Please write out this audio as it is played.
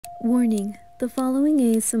Warning: the following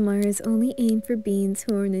ASMR is only aimed for beings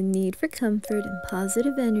who are in a need for comfort and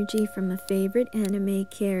positive energy from a favorite anime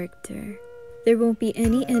character. There won't be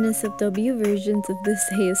any NSFW versions of this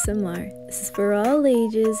ASMR. This is for all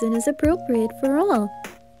ages and is appropriate for all.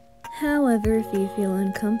 However, if you feel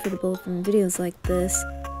uncomfortable from videos like this,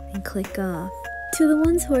 then click off. To the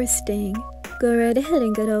ones who are staying, go right ahead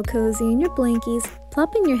and get all cozy in your blankies,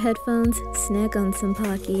 plop in your headphones, snack on some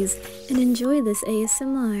Pockies, and enjoy this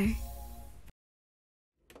ASMR.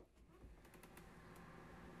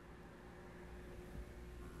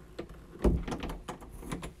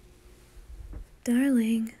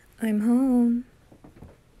 Darling, I'm home.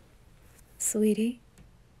 Sweetie,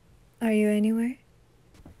 are you anywhere?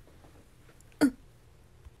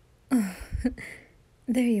 Oh,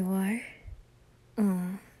 there you are.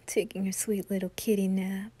 Oh, taking your sweet little kitty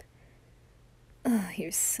nap. Oh,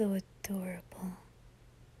 you're so adorable.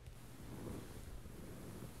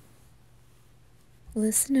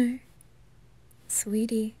 Listener,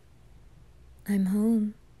 sweetie, I'm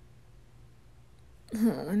home.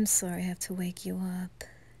 Oh, I'm sorry I have to wake you up,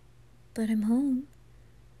 but I'm home.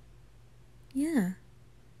 Yeah.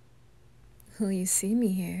 Well, you see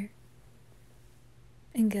me here.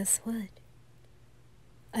 And guess what?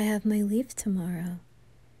 I have my leave tomorrow,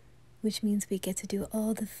 which means we get to do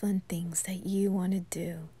all the fun things that you want to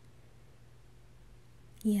do.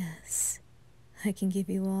 Yes, I can give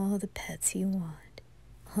you all the pets you want,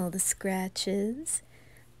 all the scratches.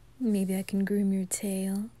 Maybe I can groom your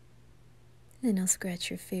tail, and I'll scratch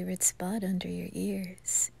your favorite spot under your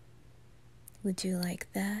ears. Would you like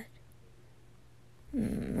that?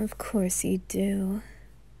 Of course you do.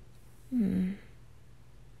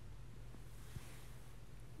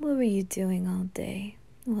 What were you doing all day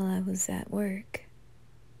while I was at work?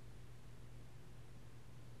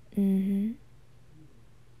 You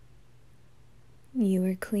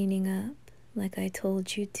were cleaning up like I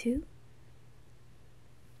told you to?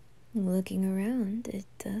 Looking around, it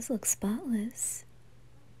does look spotless.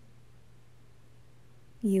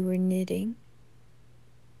 You were knitting?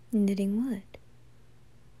 Knitting what?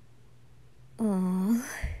 Aw,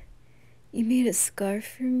 you made a scarf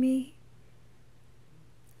for me?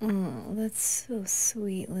 Oh, that's so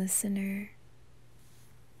sweet, listener.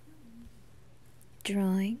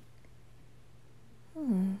 Drawing?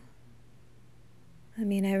 Oh. I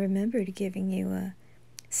mean, I remembered giving you a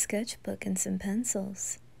sketchbook and some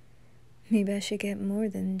pencils. Maybe I should get more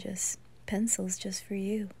than just pencils just for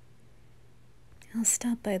you. I'll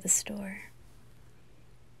stop by the store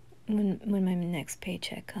when my next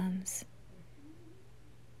paycheck comes.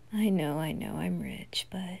 I know, I'm rich,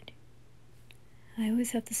 but I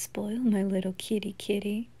always have to spoil my little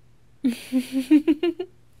kitty.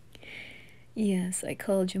 Yes, I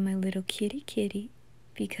called you my little kitty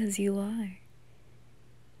because you are.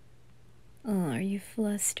 Oh, are you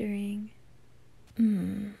flustering?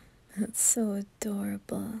 That's so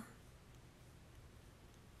adorable.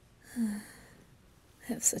 I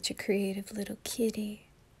have such a creative little kitty.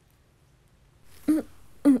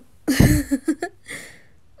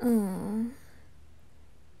 Oh,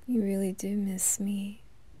 you really do miss me.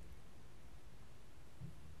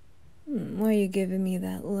 Why are you giving me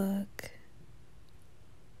that look?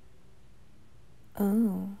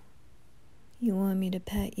 Oh, you want me to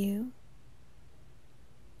pet you?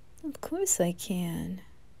 Of course I can.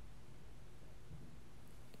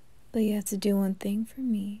 But you have to do one thing for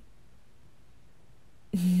me.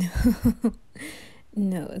 No,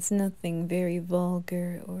 no, it's nothing very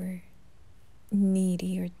vulgar or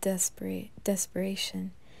needy or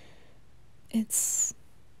desperation.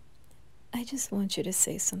 I just want you to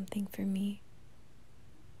say something for me.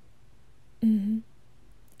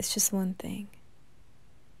 It's just one thing.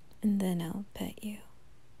 And then I'll pet you.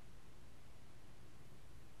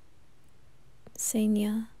 Say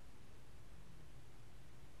nya.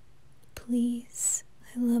 Please.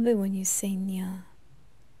 I love it when you say nya.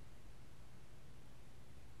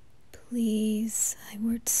 Please. I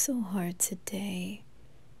worked so hard today.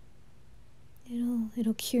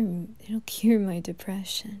 It'll cure my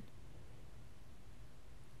depression.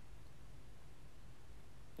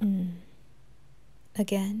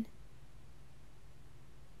 Again?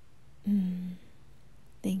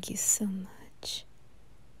 Thank you so much.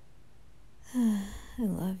 I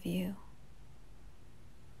love you.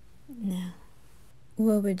 Now,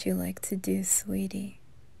 what would you like to do, sweetie?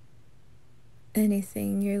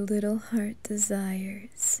 Anything your little heart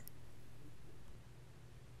desires.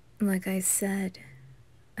 Like I said,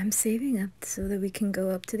 I'm saving up so that we can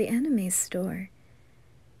go up to the anime store.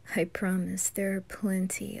 I promise there are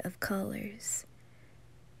plenty of colors.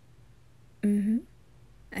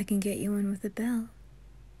 I can get you one with a bell.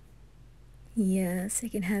 Yes,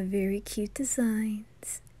 it can have very cute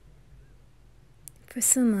designs. For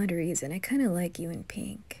some odd reason, I kind of like you in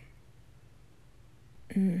pink.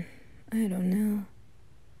 I don't know.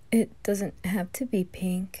 It doesn't have to be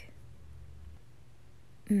pink.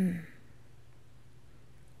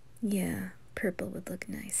 Yeah, purple would look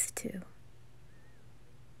nice too.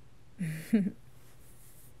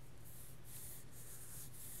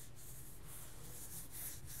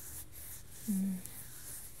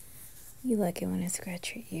 You like it when I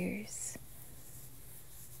scratch your ears.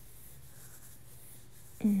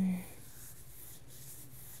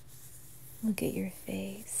 Look at your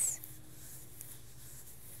face.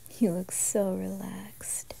 You look so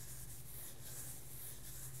relaxed.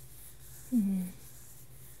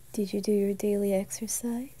 Did you do your daily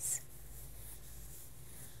exercise?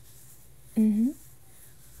 Good.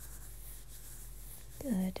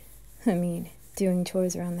 I mean, doing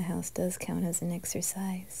chores around the house does count as an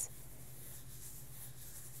exercise.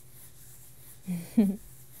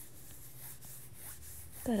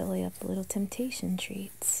 Gotta lay up the little temptation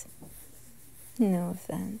treats. No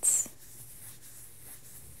offense.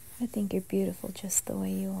 I think you're beautiful just the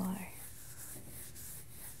way you are.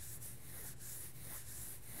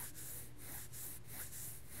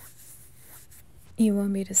 You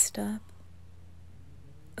want me to stop?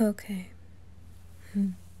 Okay.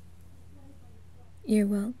 You're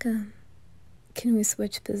welcome. Can we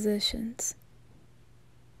switch positions?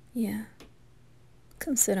 Yeah.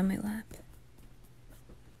 Come sit on my lap.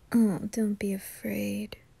 Oh, don't be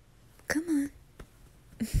afraid. Come on.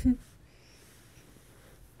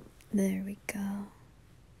 There we go.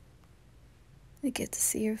 I get to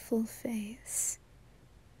see your full face.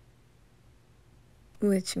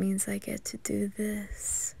 Which means I get to do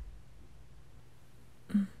this.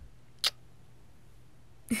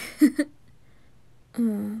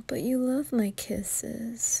 Oh, but you love my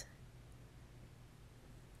kisses.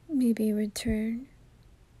 Maybe return.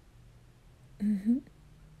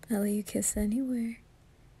 I'll let you kiss anywhere.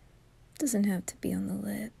 Doesn't have to be on the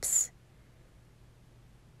lips.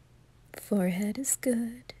 Forehead is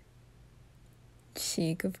good.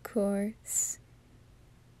 Cheek, of course.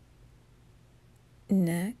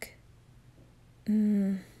 Neck?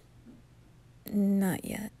 Not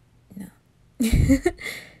yet, no.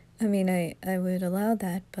 I mean, I would allow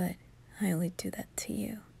that, but I only do that to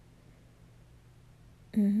you.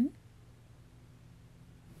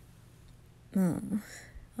 Oh,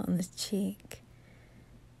 on the cheek.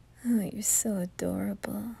 Oh, you're so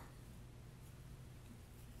adorable.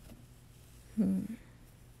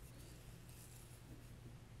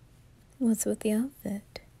 What's with the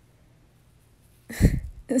outfit?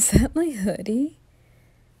 Is that my hoodie?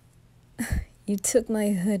 You took my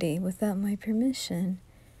hoodie without my permission.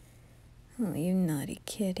 Oh, you naughty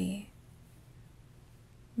kitty.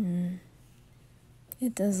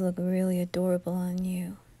 It does look really adorable on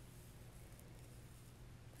you.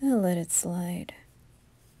 I'll let it slide.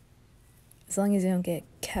 As long as you don't get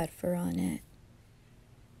cat fur on it.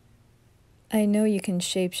 I know you can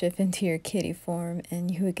shapeshift into your kitty form and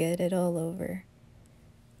you would get it all over.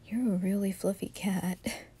 You're a really fluffy cat.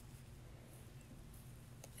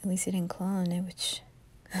 At least you didn't claw on it, which...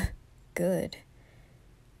 good.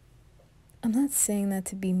 I'm not saying that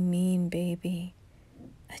to be mean, baby.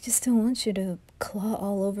 I just don't want you to claw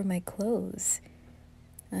all over my clothes.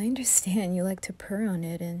 I understand you like to purr on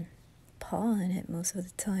it and paw on it most of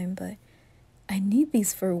the time, but I need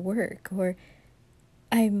these for work, or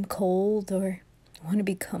I'm cold, or want to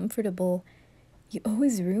be comfortable. You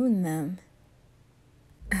always ruin them.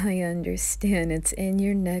 I understand it's in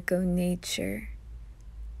your Neko nature,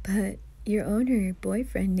 but your owner, your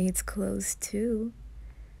boyfriend, needs clothes too.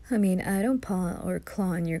 I mean, I don't paw or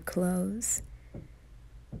claw on your clothes.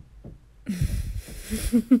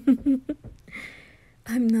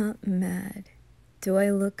 I'm not mad. Do I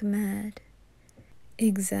look mad?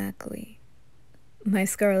 Exactly. My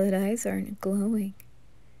scarlet eyes aren't glowing.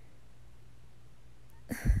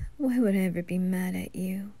 Why would I ever be mad at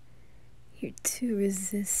you? You're too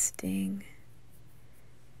resisting.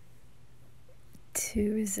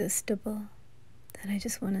 Too resistible that I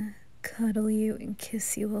just want to cuddle you and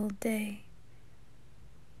kiss you all day.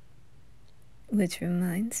 Which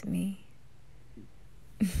reminds me.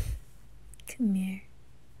 Come here.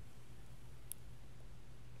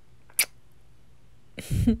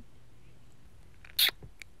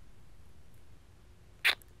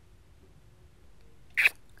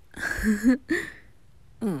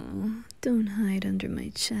 Oh, don't hide under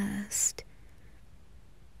my chest.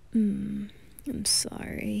 I'm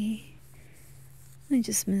sorry. I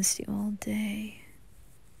just missed you all day.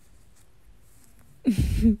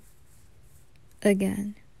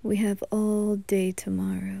 Again, We have all day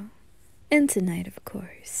tomorrow. And tonight, of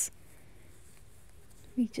course.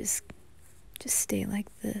 We just stay like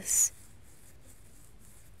this.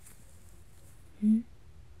 Hmm?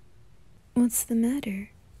 What's the matter?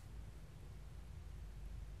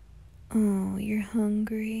 Oh, you're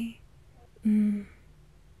hungry?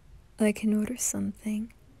 I can order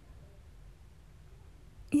something.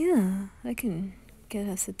 Yeah, I can get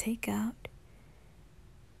us a takeout.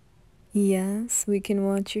 Yes, we can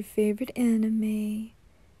watch your favorite anime.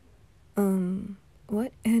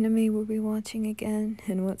 What anime were we watching again?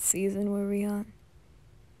 And what season were we on?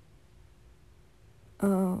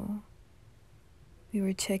 Oh, we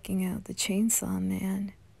were checking out the Chainsaw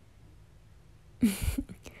Man.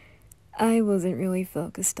 I wasn't really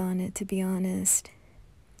focused on it, to be honest.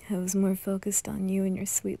 I was more focused on you and your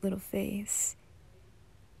sweet little face.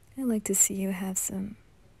 I like to see you have some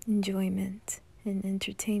enjoyment and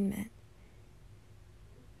entertainment.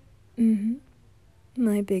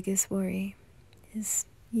 My biggest worry is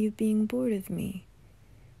you being bored of me.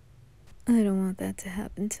 I don't want that to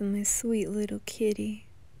happen to my sweet little kitty.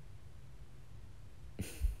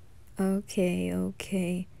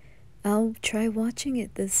 Okay. I'll try watching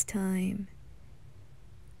it this time.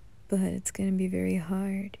 But it's gonna be very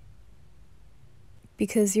hard.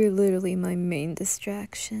 Because you're literally my main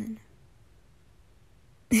distraction.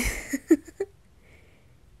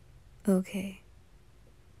 Okay.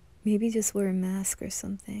 Maybe just wear a mask or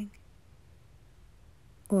something.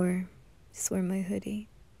 Or just wear my hoodie.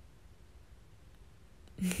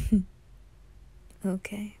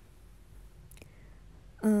 Okay.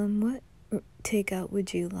 What takeout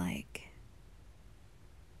would you like?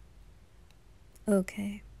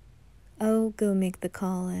 Okay. I'll go make the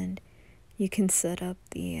call and you can set up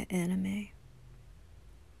the anime.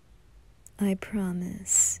 I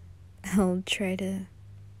promise. I'll try to,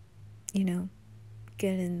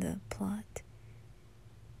 get in the plot.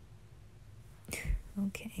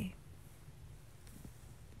 Okay.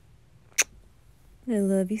 I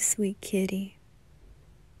love you, sweet kitty.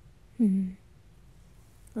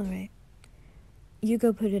 Alright. You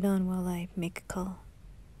go put it on while I make a call.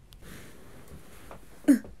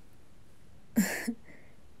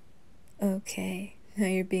 Okay, now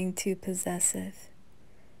you're being too possessive.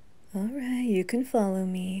 Alright, you can follow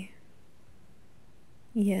me.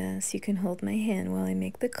 Yes, you can hold my hand while I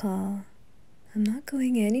make the call. I'm not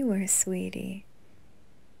going anywhere, sweetie.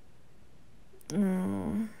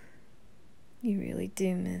 Oh, you really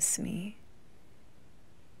do miss me.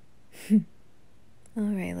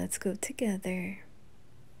 Alright, let's go together.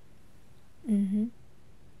 And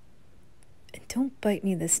don't bite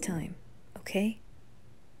me this time, okay?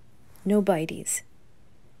 No bites.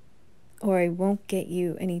 Or I won't get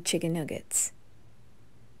you any chicken nuggets.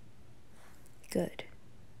 Good.